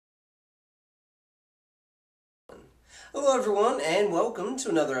Hello everyone, and welcome to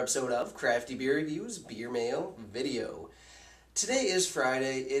another episode of Crafty Beer Reviews Beer Mail Video. Today is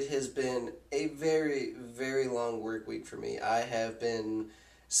Friday. It has been a very, very long work week for me. I have been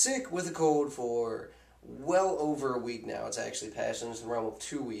sick with a cold for well over a week now. It's actually passed into the realm of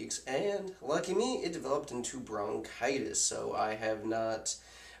 2 weeks, and lucky me, it developed into bronchitis, so I have not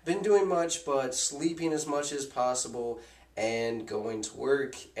been doing much but sleeping as much as possible and going to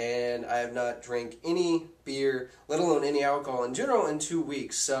work, and I have not drank any beer, let alone any alcohol in general, in 2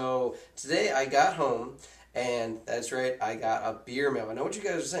 weeks. So today I got home, and that's right, I got a beer mail. I know what you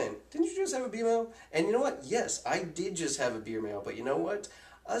guys are saying. Didn't you just have a beer mail? And you know what? Yes, I did just have a beer mail, but you know what?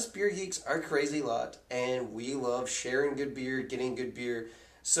 Us beer geeks are a crazy lot, and we love sharing good beer, getting good beer.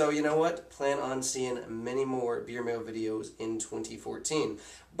 So you know what? Plan on seeing many more beer mail videos in 2014.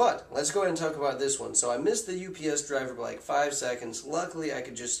 But let's go ahead and talk about this one. So I missed the UPS driver by like 5 seconds. Luckily, I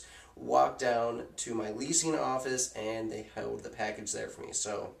could just walk down to my leasing office and they held the package there for me.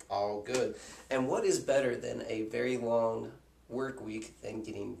 So all good. And what is better than a very long work week than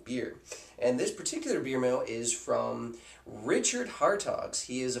getting beer? And this particular beer mail is from Richard Hartogs.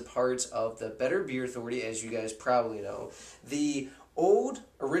 He is a part of the Better Beer Authority, as you guys probably know. The old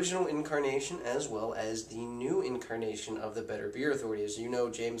original incarnation as well as the new incarnation of the Better Beer Authority. As you know,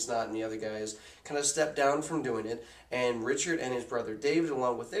 James Knott and the other guys kind of stepped down from doing it, and Richard and his brother David,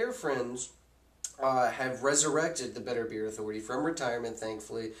 along with their friends, have resurrected the Better Beer Authority from retirement,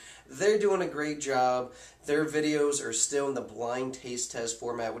 thankfully. They're doing a great job. Their videos are still in the blind taste test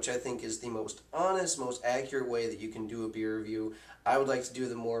format, which I think is the most honest, most accurate way that you can do a beer review. I would like to do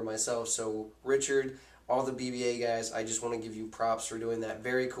them more myself, so Richard, all the BBA guys, I just want to give you props for doing that.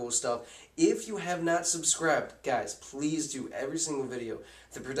 Very cool stuff. If you have not subscribed, guys, please do every single video.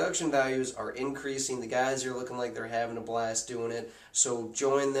 The production values are increasing. The guys are looking like they're having a blast doing it, so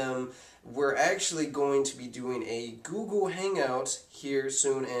join them. We're actually going to be doing a Google Hangout here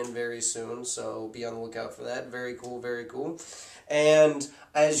soon and very soon, so be on the lookout for that. Very cool, very cool. And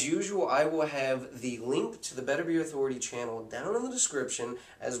as usual, I will have the link to the Better Beer Authority channel down in the description,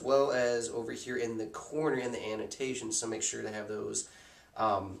 as well as over here in the corner in the annotations, so make sure to have those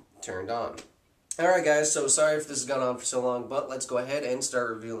turned on. Alright guys, so sorry if this has gone on for so long, but let's go ahead and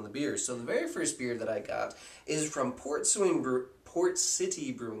start reviewing the beers. So the very first beer that I got is from Port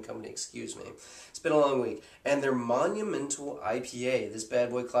City Brewing Company, excuse me. It's been a long week. And their Monumental IPA. This bad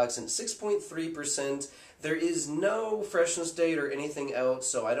boy clocks in 6.3%. There is no freshness date or anything else,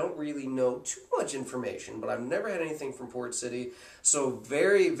 so I don't really know too much information, but I've never had anything from Port City, so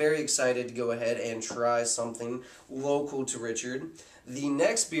very, very excited to go ahead and try something local to Richard. The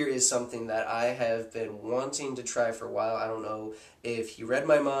next beer is something that I have been wanting to try for a while. I don't know if he read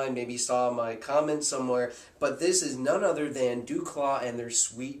my mind, maybe saw my comment somewhere, but this is none other than DuClaw and their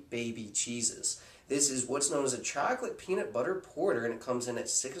Sweet Baby Cheeses. This is what's known as a chocolate peanut butter porter, and it comes in at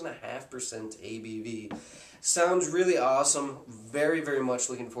 6.5% ABV. Sounds really awesome. Very, very much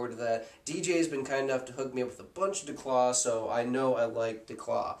looking forward to that. DJ's been kind enough to hook me up with a bunch of DuClaw, so I know I like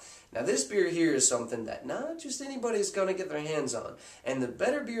DuClaw. Now, this beer here is something that not just anybody's going to get their hands on. And the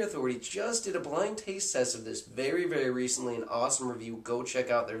Better Beer Authority just did a blind taste test of this very, very recently. An awesome review. Go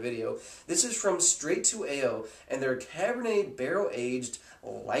check out their video. This is from Straight to AO, and their Cabernet barrel-aged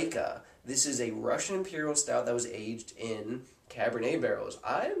Laika. This is a Russian Imperial Stout that was aged in Cabernet barrels.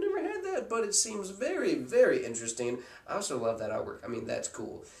 I have never had that, but it seems very, very interesting. I also love that artwork. I mean, that's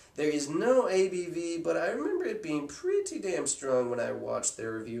cool. There is no ABV, but I remember it being pretty damn strong when I watched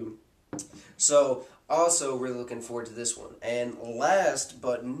their review. So, also really looking forward to this one. And last,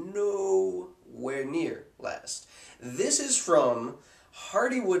 but nowhere near last, this is from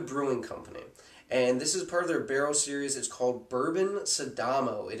Hardywood Brewing Company. And this is part of their barrel series. It's called Bourbon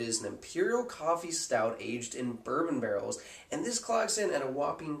Sidamo. It is an Imperial Coffee Stout aged in bourbon barrels. And this clocks in at a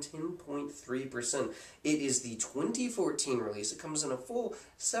whopping 10.3%. It is the 2014 release. It comes in a full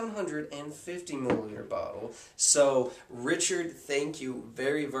 750 milliliter bottle. So, Richard, thank you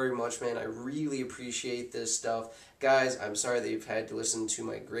very, very much, man. I really appreciate this stuff. Guys, I'm sorry that you've had to listen to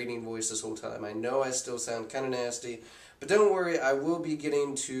my grating voice this whole time. I know I still sound kind of nasty. But don't worry, I will be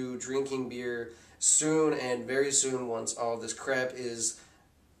getting to drinking beer soon, and very soon once all this crap is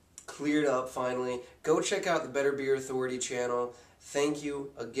cleared up finally. Go check out the Better Beer Authority channel. Thank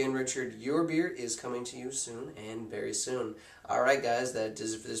you again, Richard. Your beer is coming to you soon and very soon. Alright guys, that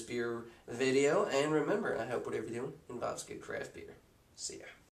does it for this beer video, and remember, I hope whatever you're doing involves good craft beer. See ya.